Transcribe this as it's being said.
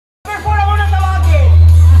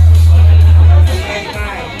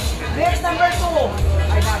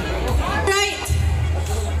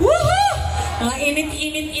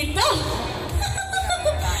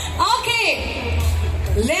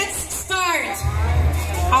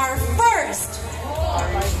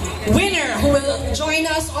join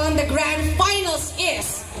us on the grand finals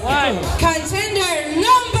is contender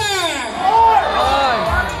number 4.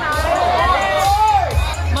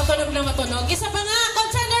 Matunog na matunog. Isa pa nga,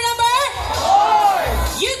 contender number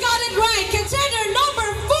 4. You got it right. Contender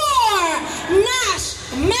number 4, Nash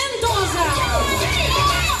Mendoza.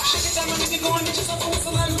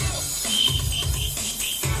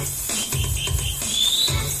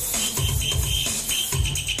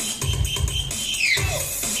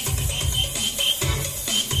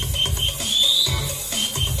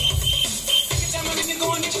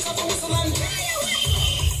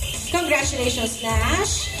 Congratulations,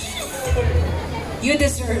 Nash. You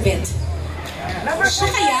deserve it. Siya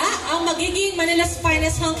kaya ang magiging Manila's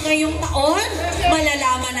finest hunk ngayong taon?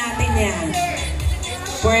 Malalaman natin yan.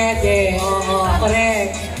 Pwede. Oo,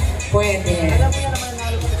 correct. Pwede.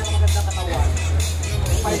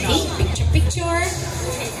 Okay, picture.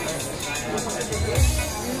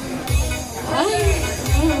 Ay,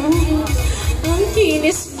 ang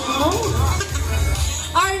kinis mo.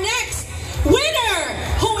 Our next winner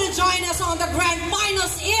who will join us on the grand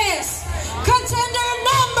finals is contender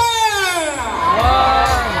number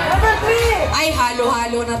 3. Ay,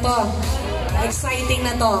 halo-halo na to. Exciting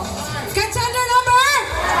na to. Contender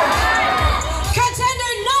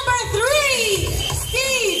number 3,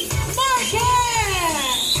 Steve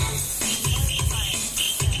Marquez.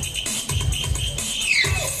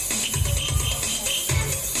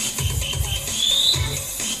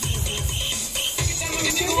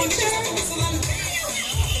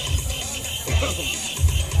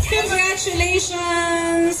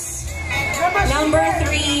 Congratulations! Number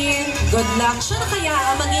 3, good luck. Siya na kaya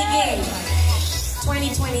ang magiging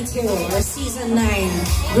 2022 or Season 9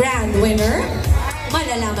 Grand Winner?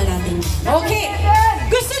 Malalaman natin. Okay!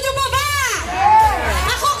 Gusto nyo ba ba?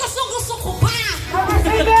 Ako gusto ko pa!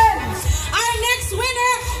 Our next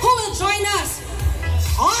winner who will join us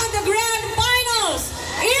on the Grand Finals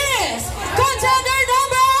is contender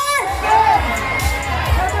number...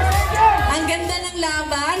 Ang ganda ng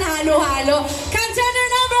laban, halo-halo. Contender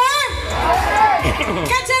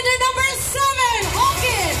number 7, Hunk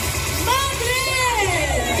Madrid.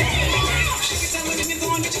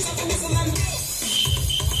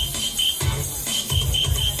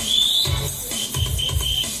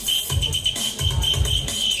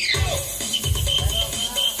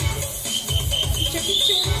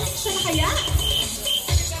 Picture. Siya na kaya?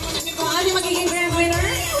 Kung ano yung magiging grand winner?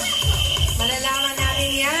 Malalaman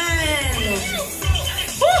natin yan.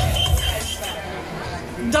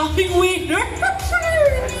 Daming winner.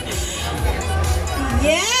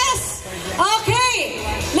 Yes! Okay,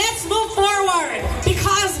 let's move forward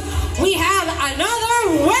because we have another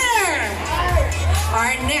winner.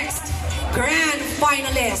 Our next grand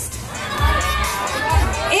finalist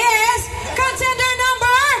is contender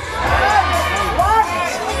number...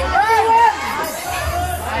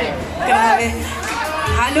 Grabe.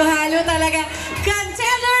 Halo-halo talaga.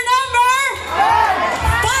 Contender number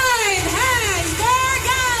 5, Hans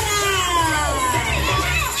Vergara.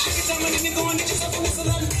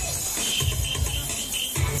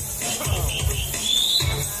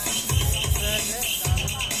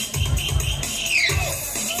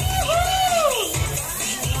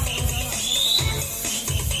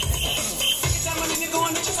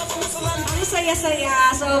 Ang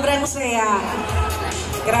saya-saya. Sobrang saya.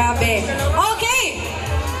 Grabe. Okay.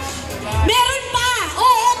 Meron pa.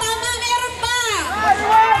 Oo, tama. Meron pa.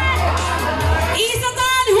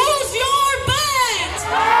 Isatan, who's your bet?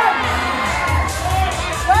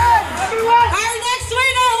 Our next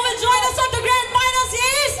winner who will join us on the grand finals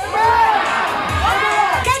is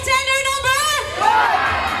contender number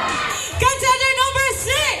 6,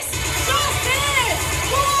 Justin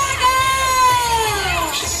Buaga.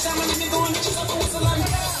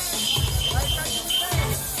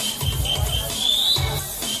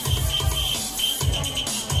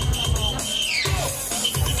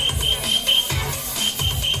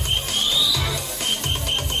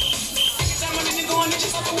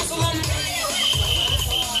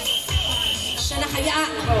 Siya na kaya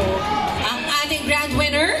ang ating grand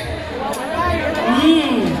winner?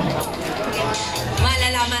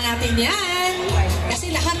 Malalaman natin yan.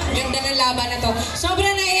 Kasi lahat ang ganda ng laban na to.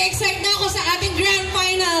 Sobrang na-excite na ako sa ating grand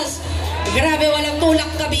finals. Grabe, walang tulak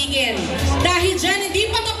kabigin. Dahil dyan, hindi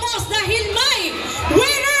pa tapos dahil may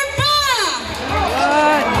winner pa!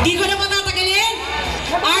 Hindi ko na matatagalin.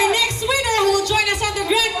 Our next winner who will join us on the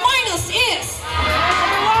grand finals is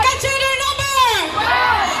contender number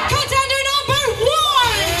 1,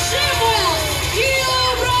 Jimwell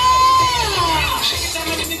Gilbert.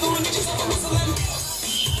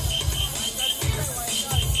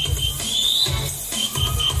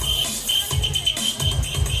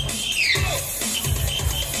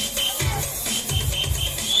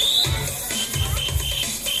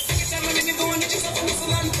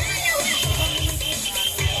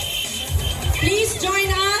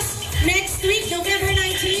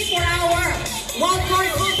 wildcard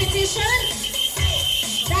competition.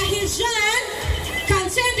 Dahil dyan,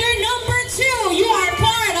 contender number 2, you are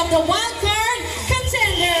part of the wildcard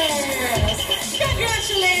contenders.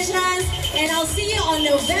 Congratulations, and I'll see you on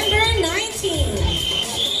November 19th.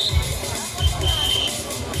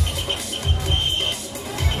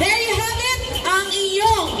 There you have it, ang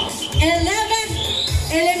iyong 11th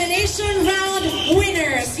elimination round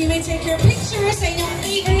winners. You may take your pictures sa inyong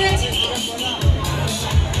favorite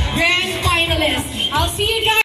grand finalists. I'll see you guys.